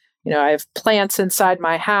 because I have plants inside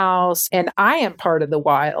my house and I am part of the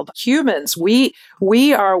wild. Humans, we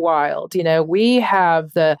are wild. We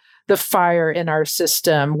have the fire in our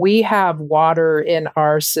system. We have water in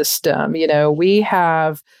our system. We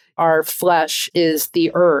have our flesh is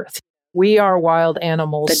the earth. We are wild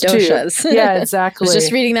animals the doshas. Too. Yeah, exactly. I was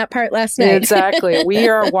just reading that part last night. Exactly. We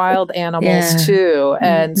are wild animals too.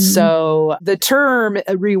 And so the term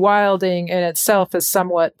rewilding in itself is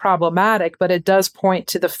somewhat problematic, but it does point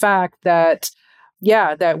to the fact that,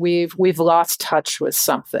 that we've lost touch with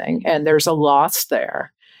something and there's a loss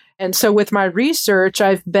there. And so with my research,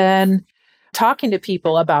 I've been talking to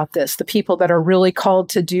people about this, the people that are really called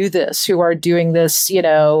to do this, who are doing this,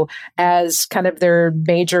 as kind of their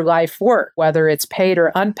major life work, whether it's paid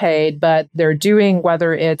or unpaid, but they're doing,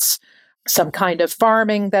 whether it's some kind of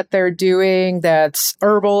farming that they're doing that's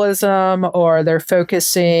herbalism, or they're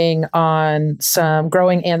focusing on some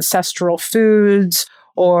growing ancestral foods,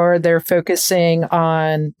 or they're focusing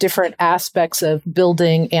on different aspects of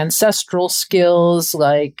building ancestral skills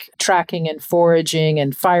like tracking and foraging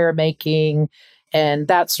and fire making and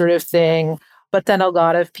that sort of thing. But then a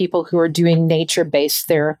lot of people who are doing nature-based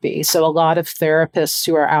therapy. So a lot of therapists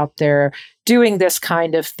who are out there doing this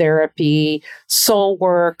kind of therapy, soul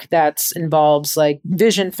work that involves like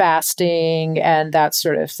vision fasting and that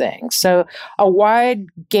sort of thing. So a wide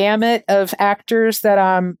gamut of actors that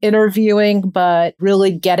I'm interviewing, but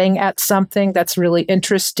really getting at something that's really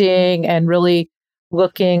interesting and really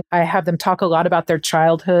looking. I have them talk a lot about their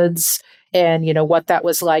childhoods and, what that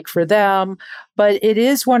was like for them. But it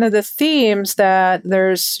is one of the themes that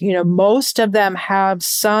there's, most of them have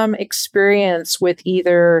some experience with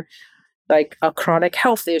either like a chronic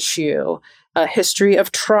health issue, a history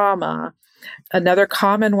of trauma. Another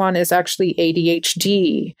common one is actually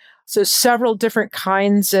ADHD. So several different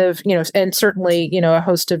kinds of, and certainly, a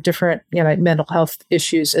host of different, mental health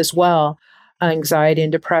issues as well, anxiety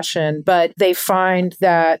and depression. But they find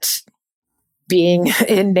that being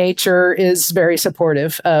in nature is very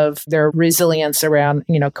supportive of their resilience around,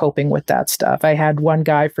 coping with that stuff. I had one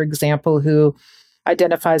guy, for example, who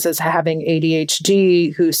identifies as having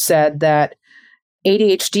ADHD, who said that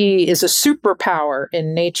ADHD is a superpower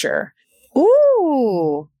in nature.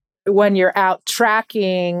 Ooh. When you're out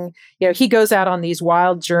tracking, he goes out on these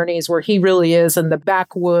wild journeys where he really is in the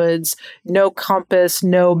backwoods, no compass,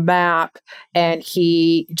 no map. And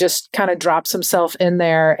he just kind of drops himself in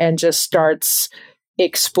there and just starts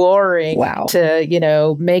exploring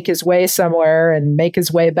to, make his way somewhere and make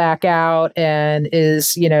his way back out, and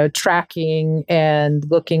is, tracking and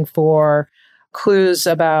looking for clues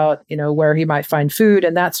about, where he might find food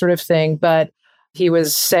and that sort of thing. But he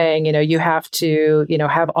was saying, you have to,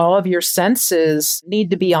 have all of your senses need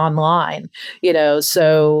to be online,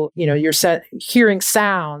 so, you're hearing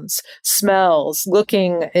sounds, smells,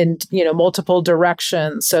 looking in, multiple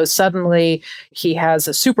directions. So suddenly he has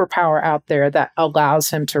a superpower out there that allows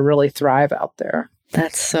him to really thrive out there.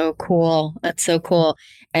 That's so cool. That's so cool.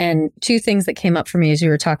 And two things that came up for me as you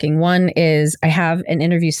were talking. One is I have an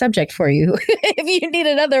interview subject for you if you need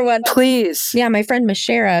another one. Please. Yeah, my friend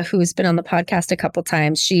Mashera, who's been on the podcast a couple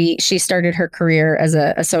times, she started her career as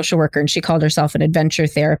a social worker, and she called herself an adventure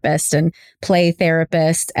therapist and play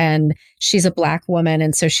therapist. And she's a Black woman.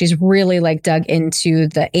 And so she's really like dug into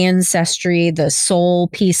the ancestry, the soul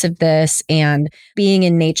piece of this, and being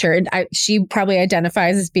in nature. And she probably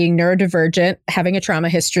identifies as being neurodivergent, having a trauma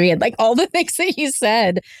history, and like all the things that you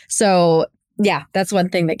said. So yeah, that's one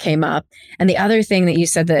thing that came up. And the other thing that you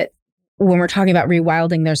said, that when we're talking about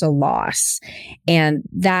rewilding, there's a loss, and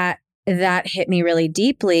that hit me really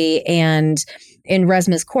deeply. And in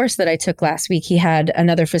Resma's course that I took last week, he had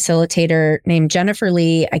another facilitator named Jennifer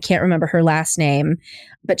Lee. I can't remember her last name,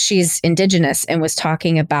 but she's Indigenous and was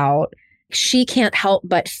talking about she can't help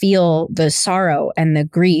but feel the sorrow and the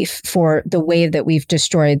grief for the way that we've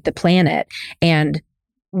destroyed the planet. And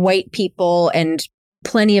white people and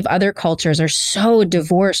plenty of other cultures are so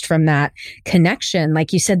divorced from that connection.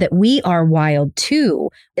 Like you said, that we are wild too.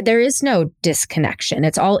 There is no disconnection.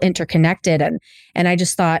 It's all interconnected. And I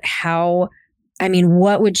just thought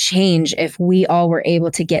what would change if we all were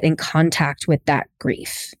able to get in contact with that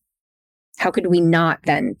grief? How could we not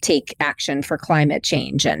then take action for climate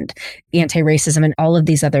change and anti-racism and all of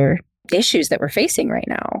these other issues that we're facing right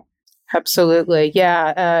now? Absolutely.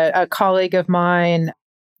 Yeah. A colleague of mine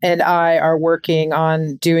and I are working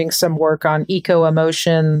on doing some work on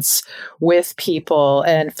eco-emotions with people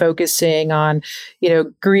and focusing on,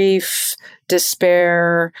 grief,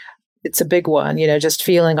 despair. It's a big one, just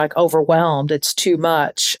feeling like overwhelmed. It's too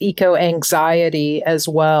much. Eco-anxiety as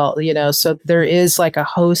well, so there is like a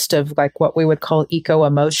host of like what we would call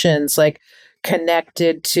eco-emotions, like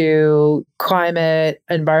connected to climate,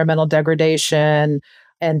 environmental degradation,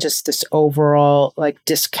 and just this overall like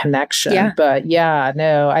disconnection. Yeah. But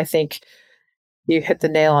I think you hit the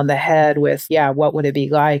nail on the head with, what would it be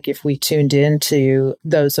like if we tuned into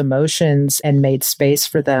those emotions and made space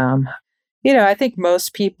for them? I think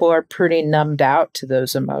most people are pretty numbed out to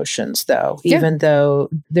those emotions, though, even though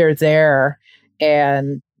they're there.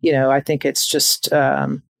 And, I think it's just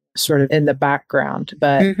sort of in the background.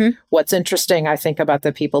 But what's interesting, I think, about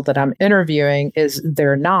the people that I'm interviewing is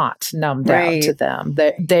they're not numbed out to them.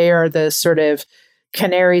 They are the sort of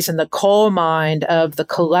canaries in the coal mine of the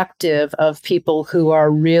collective of people who are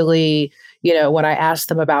really, when I ask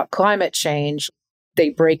them about climate change, they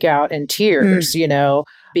break out in tears,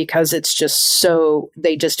 because it's just so,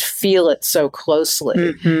 they just feel it so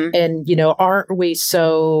closely. And, aren't we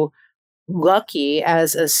so lucky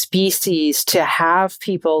as a species to have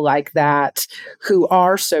people like that who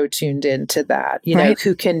are so tuned into that,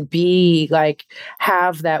 who can be like,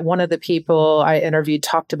 have that. One of the people I interviewed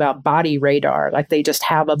talked about body radar, like they just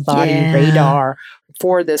have a body radar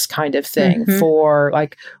for this kind of thing, for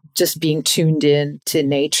like just being tuned in to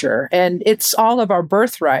nature. And it's all of our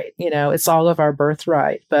birthright, it's all of our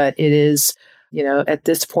birthright, but it is, at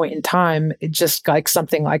this point in time, it's just like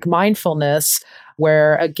something like mindfulness,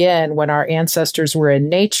 where again, when our ancestors were in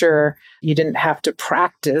nature, you didn't have to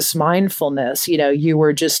practice mindfulness. You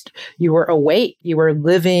were awake, you were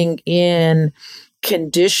living in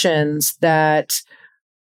conditions that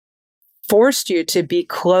forced you to be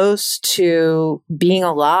close to being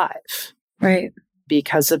alive. Right.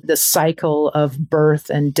 Because of the cycle of birth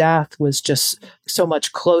and death was just so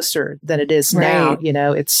much closer than it is now.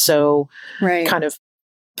 It's so kind of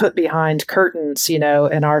put behind curtains, in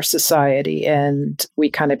our society, and we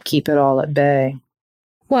kind of keep it all at bay.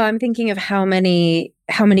 Well, I'm thinking of how many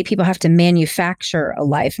people have to manufacture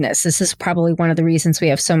aliveness. This is probably one of the reasons we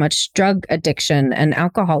have so much drug addiction and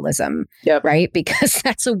alcoholism, right? Because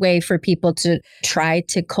that's a way for people to try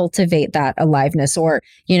to cultivate that aliveness, or,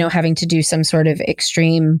 having to do some sort of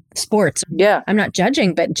extreme sports. Yeah. I'm not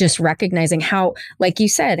judging, but just recognizing how, like you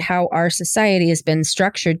said, how our society has been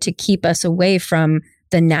structured to keep us away from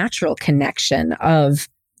the natural connection of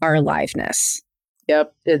our aliveness.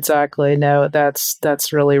 Yep, exactly. No,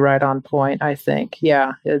 that's really right on point, I think.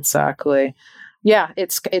 Yeah, exactly. Yeah,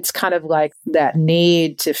 it's kind of like that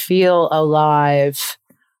need to feel alive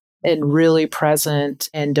and really present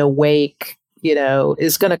and awake,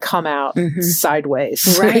 is going to come out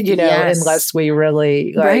sideways, right? Unless we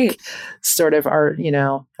really sort of are,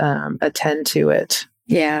 attend to it.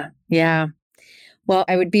 Yeah. Yeah. Well,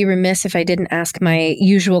 I would be remiss if I didn't ask my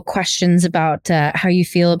usual questions about how you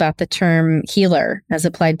feel about the term healer as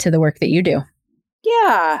applied to the work that you do.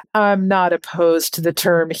 Yeah, I'm not opposed to the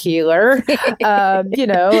term healer. A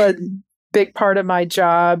big part of my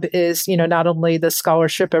job is, not only the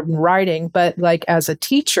scholarship and writing, but like as a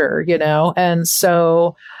teacher, and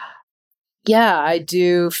so, I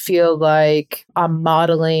do feel like I'm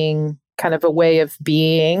modeling kind of a way of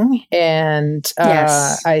being. And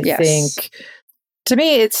I think, to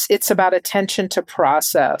me, it's about attention to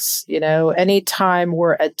process. Anytime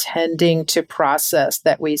we're attending to process,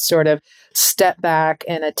 that we sort of step back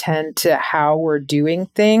and attend to how we're doing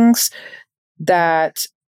things, that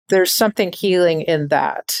there's something healing in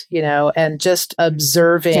that, and just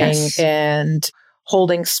observing and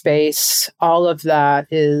holding space, all of that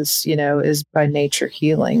is by nature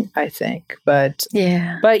healing, I think. But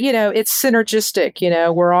it's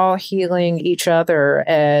synergistic, we're all healing each other,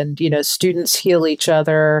 and, students heal each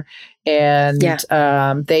other, and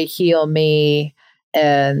they heal me.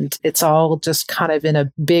 And it's all just kind of in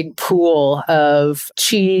a big pool of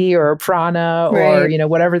chi or prana or, Right.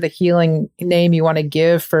 whatever the healing name you want to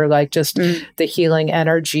give for like just the healing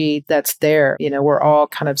energy that's there. We're all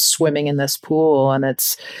kind of swimming in this pool, and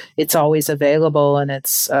it's always available. And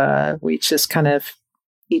we just kind of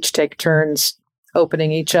each take turns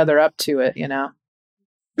opening each other up to it.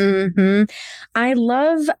 Mm-hmm. I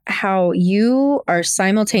love how you are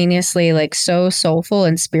simultaneously like so soulful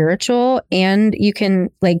and spiritual, and you can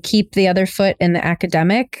like keep the other foot in the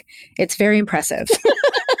academic. It's very impressive.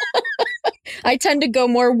 I tend to go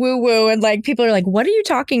more woo-woo, and like people are like, what are you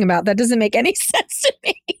talking about? That doesn't make any sense to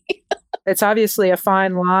me. It's obviously a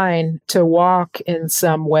fine line to walk in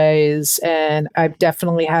some ways. And I've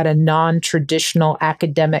definitely had a non-traditional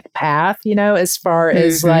academic path, as far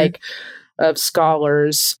as like of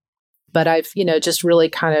scholars. But I've, just really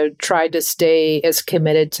kind of tried to stay as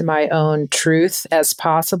committed to my own truth as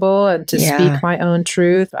possible and to speak my own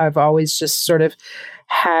truth. I've always just sort of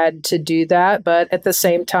had to do that. But at the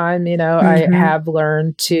same time, I have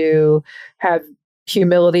learned to have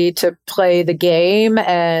humility to play the game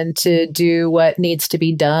and to do what needs to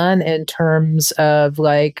be done in terms of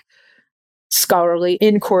like scholarly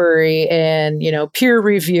inquiry and, peer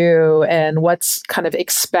review and what's kind of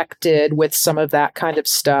expected with some of that kind of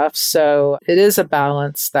stuff. So it is a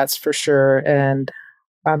balance, that's for sure. And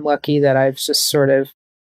I'm lucky that I've just sort of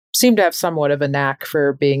seemed to have somewhat of a knack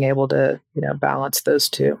for being able to, balance those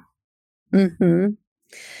two. Mm-hmm.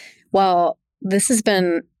 Well, this has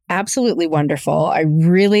been absolutely wonderful. I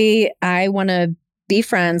want to be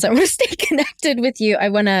friends. I want to stay connected with you. I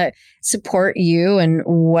want to support you in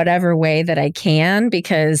whatever way that I can,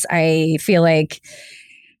 because I feel like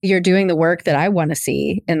you're doing the work that I want to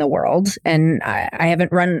see in the world. And I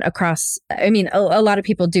haven't run across, a lot of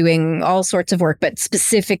people doing all sorts of work, but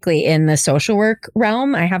specifically in the social work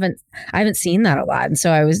realm, I haven't seen that a lot. And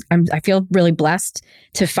so I feel really blessed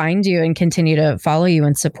to find you and continue to follow you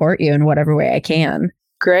and support you in whatever way I can.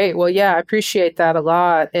 Great. Well, yeah, I appreciate that a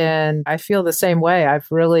lot. And I feel the same way. I've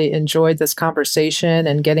really enjoyed this conversation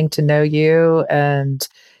and getting to know you. And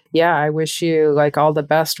yeah, I wish you like all the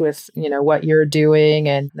best with, what you're doing.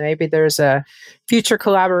 And maybe there's a future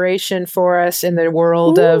collaboration for us in the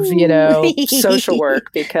world of, social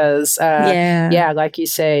work, because, like you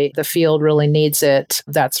say, the field really needs it.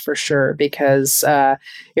 That's for sure. Because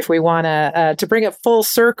if we want to bring it full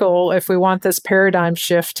circle, if we want this paradigm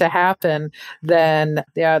shift to happen, then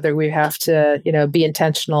we have to, be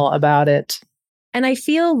intentional about it. And I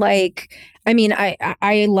feel like,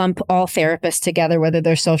 I lump all therapists together, whether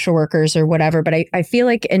they're social workers or whatever, but I feel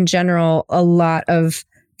like in general, a lot of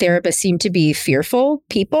therapists seem to be fearful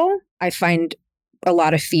people. I find a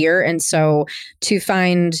lot of fear. And so to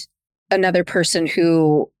find another person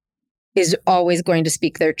who is always going to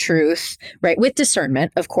speak their truth, right, with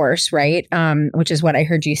discernment, of course, right, which is what I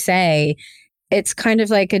heard you say, it's kind of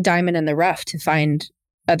like a diamond in the rough to find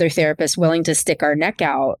other therapists willing to stick our neck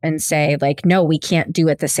out and say like, no, we can't do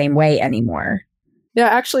it the same way anymore. Yeah,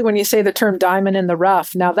 actually, when you say the term diamond in the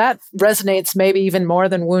rough, now that resonates maybe even more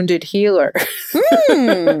than wounded healer.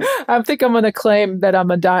 I think I'm going to claim that I'm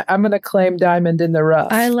going to claim diamond in the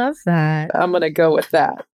rough. I love that. I'm going to go with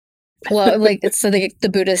that. Well, like it's the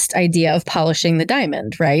Buddhist idea of polishing the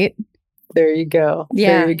diamond, right? There you go.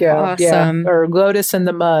 Yeah, there you go. awesome. Yeah. Or lotus in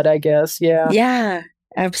the mud, I guess. Yeah. Yeah.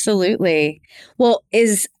 Absolutely. Well,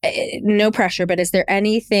 no pressure, but is there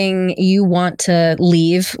anything you want to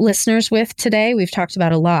leave listeners with today? We've talked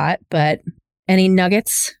about a lot, but any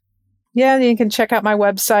nuggets? Yeah, you can check out my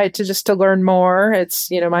website to learn more.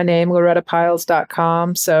 It's, my name,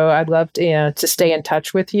 lorettapyles.com. So I'd love to, to stay in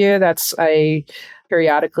touch with you. I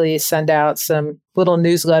periodically send out some little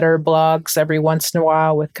newsletter blogs every once in a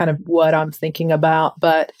while with kind of what I'm thinking about.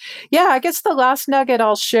 But yeah, I guess the last nugget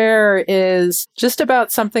I'll share is just about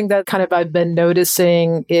something that kind of I've been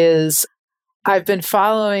noticing is I've been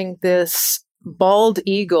following this bald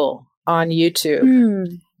eagle on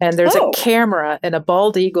YouTube. And there's a camera in a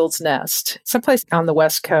bald eagle's nest, someplace on the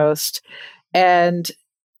West Coast. And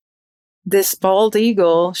this bald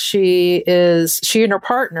eagle, she and her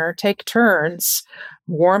partner take turns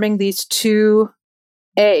warming these 2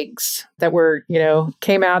 eggs that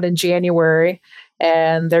came out in January,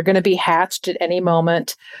 and they're going to be hatched at any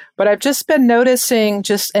moment. But I've just been noticing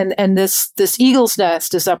and this eagle's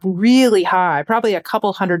nest is up really high, probably a couple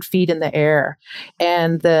 100 feet in the air.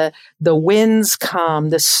 And the winds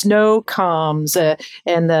come, the snow comes,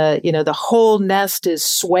 and the whole nest is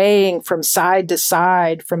swaying from side to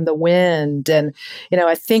side from the wind. And,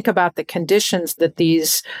 I think about the conditions that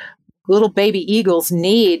these little baby eagles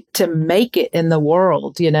need to make it in the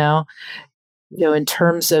world, in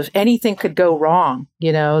terms of anything could go wrong,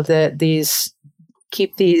 that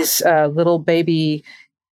keep these little baby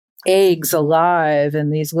eggs alive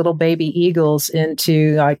and these little baby eagles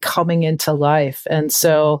into coming into life. And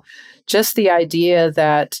so just the idea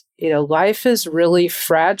that, life is really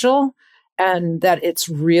fragile and that it's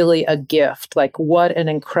really a gift, like what an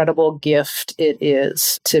incredible gift it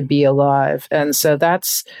is to be alive. And so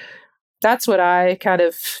that's what I kind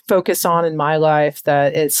of focus on in my life,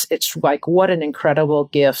 that it's like what an incredible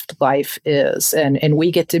gift life is. And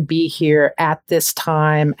we get to be here at this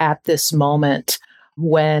time, at this moment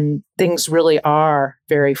when things really are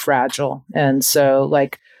very fragile. And so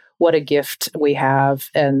what a gift we have.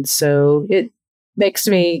 And so it makes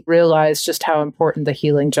me realize just how important the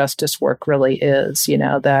healing justice work really is,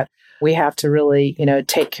 that we have to really,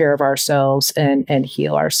 take care of ourselves and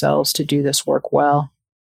heal ourselves to do this work well.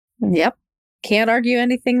 Yep. Can't argue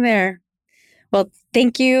anything there. Well,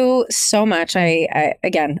 thank you so much.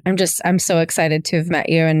 I'm so excited to have met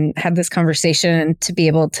you and had this conversation and to be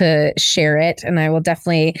able to share it. And I will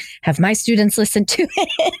definitely have my students listen to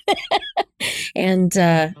it. And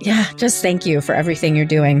just thank you for everything you're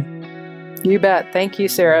doing. You bet. Thank you,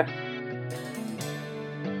 Sarah.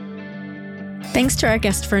 Thanks to our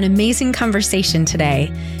guest for an amazing conversation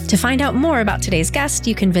today. To find out more about today's guest,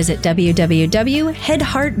 you can visit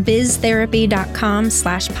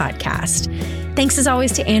www.headheartbiztherapy.com/podcast. Thanks as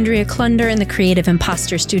always to Andrea Klunder and the Creative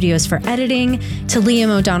Imposter Studios for editing, to Liam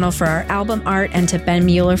O'Donnell for our album art, and to Ben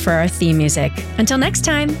Mueller for our theme music. Until next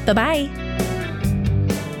time, bye-bye.